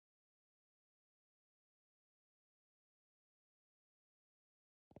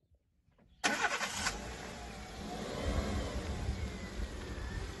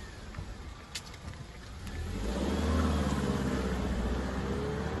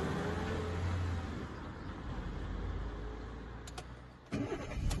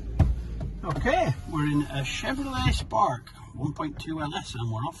Okay, we're in a Chevrolet Spark 1.2 LS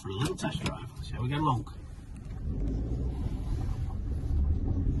and we're off for a little test drive. Let's see how we get along.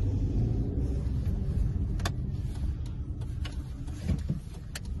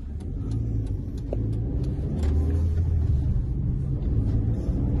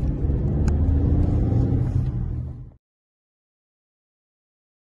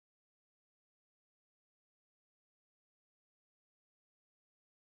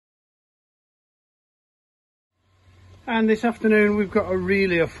 And this afternoon we've got a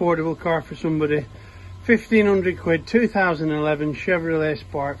really affordable car for somebody. 1500 quid, 2011 Chevrolet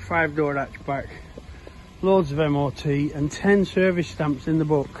Spark, 5-door hatchback, loads of MOT and 10 service stamps in the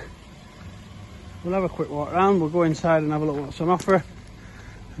book. We'll have a quick walk around, we'll go inside and have a look what's on offer,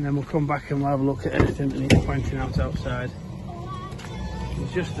 and then we'll come back and we'll have a look at anything that needs pointing out outside.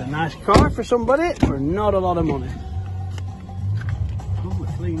 It's just a nice car for somebody for not a lot of money. Oh, we're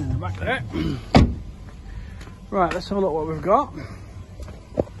clean in the back there. Right, let's have a look what we've got.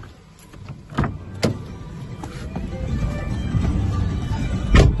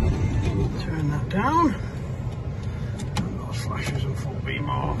 Turn that down. And those flashers and full beam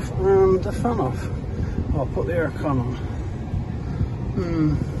off. And the fan off. I'll put the aircon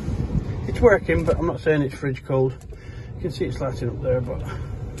on. It's working, but I'm not saying it's fridge cold. You can see it's lighting up there, but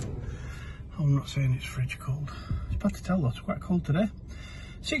I'm not saying it's fridge cold. It's bad to tell though, it's quite cold today.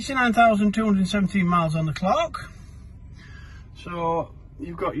 69,217 miles on the clock. So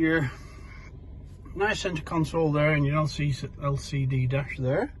you've got your nice centre console there and your LCD dash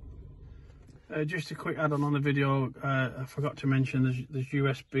there. Just a quick add-on on the video, I forgot to mention there's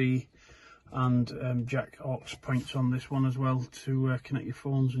USB and jack aux points on this one as well to connect your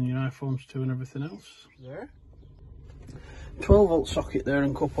phones and your iPhones to and everything else. There. 12-volt socket there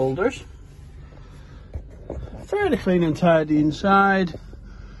and cup holders. Fairly clean and tidy inside.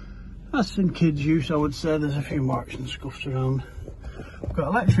 That's in kids' use, I would say. There's a few marks and scuffs around. We've got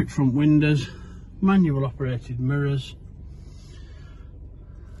electric front windows, manual operated mirrors.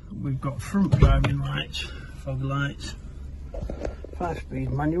 We've got front driving lights, fog lights,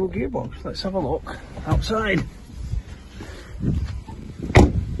 5-speed manual gearbox. Let's have a look outside.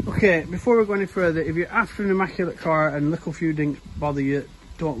 Okay, before we go any further, if you're after an immaculate car and little few dinks bother you,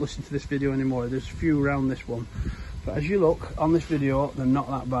 don't listen to this video anymore. There's a few around this one. But as you look on this video, they're not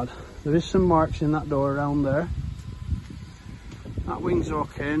that bad. There is some marks in that door around there. That wing's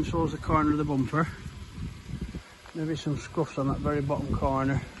okay, and so is the corner of the bumper. Maybe some scuffs on that very bottom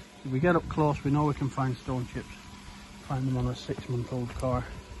corner. If we get up close, we know we can find stone chips. Find them on a 6-month-old car.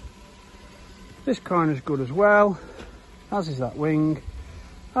 This corner's good as well, as is that wing.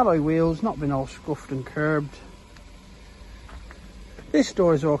 Alloy wheels, not been all scuffed and curbed. This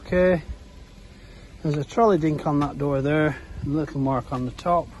door is okay. There's a trolley dink on that door there, a little mark on the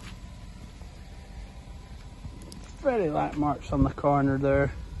top. Very light marks on the corner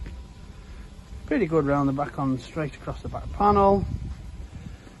there. Pretty good round the back on straight across the back panel.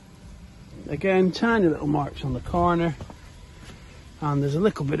 Again, tiny little marks on the corner. And there's a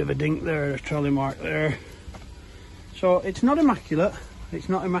little bit of a dink there, a trolley mark there. So it's not immaculate, it's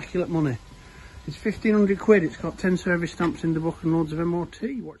not immaculate money. It's 1500 quid, it's got 10 service stamps in the book and loads of MOT.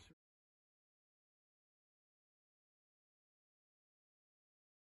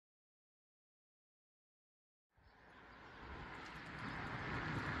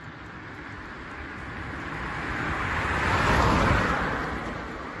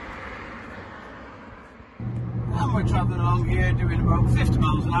 We're travelling along here doing about 50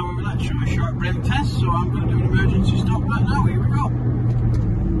 miles an hour. Let's show a short brake test, so I'm going to do an emergency stop right now. Here we go.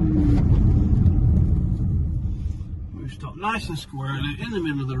 We've stopped nice and squarely in the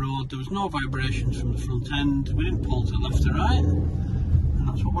middle of the road. There was no vibrations from the front end. We didn't pull to the left or right, and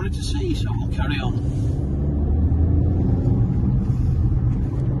that's what I wanted to see, so we'll carry on.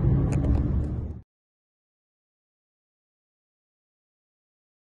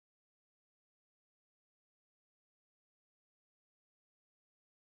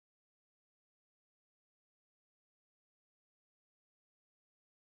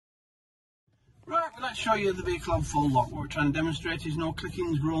 Right, well, let's show you the vehicle on full lock. What we're trying to demonstrate is no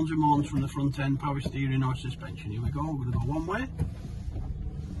clickings, groans or moans from the front end, power steering or suspension. Here we go, we're going to go one way.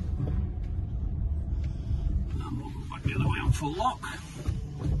 And we'll go back the other way on full lock.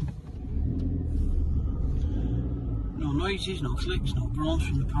 No noises, no clicks, no groans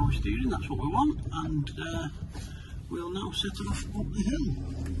from the power steering, that's what we want. And we'll now set off up the hill.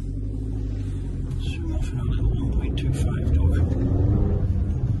 Swing off in our little 1.25 door.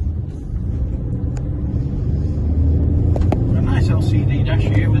 LCD dash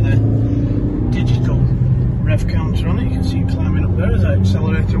here with a digital rev counter on it. You can see it climbing up there as I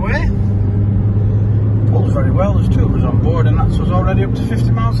accelerate away. very well. There's two of us on board and that's us already up to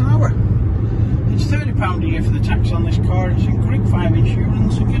 50 miles an hour. It's £30 a year for the tax on this car. It's in Group 5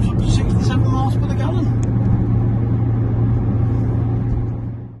 insurance. It gives up to 67 miles per gallon.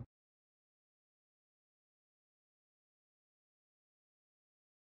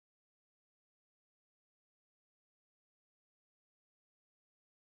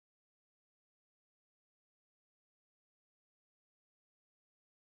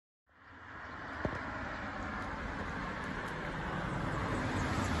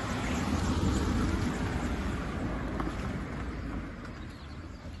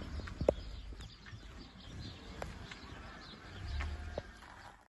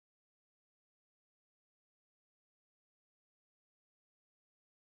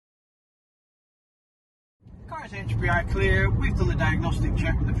 Car is HPI clear. We've done the diagnostic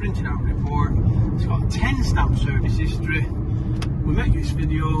check with the printed out report. It's got 10 stamp service history. We make this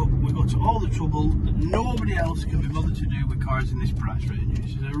video, we go to all the trouble that nobody else can be bothered to do with cars in this price range.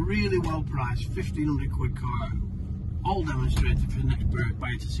 This is a really well priced £1,500 car, all demonstrated for the next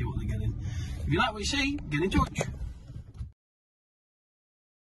buyer to see what they're getting. If you like what you see, get in touch.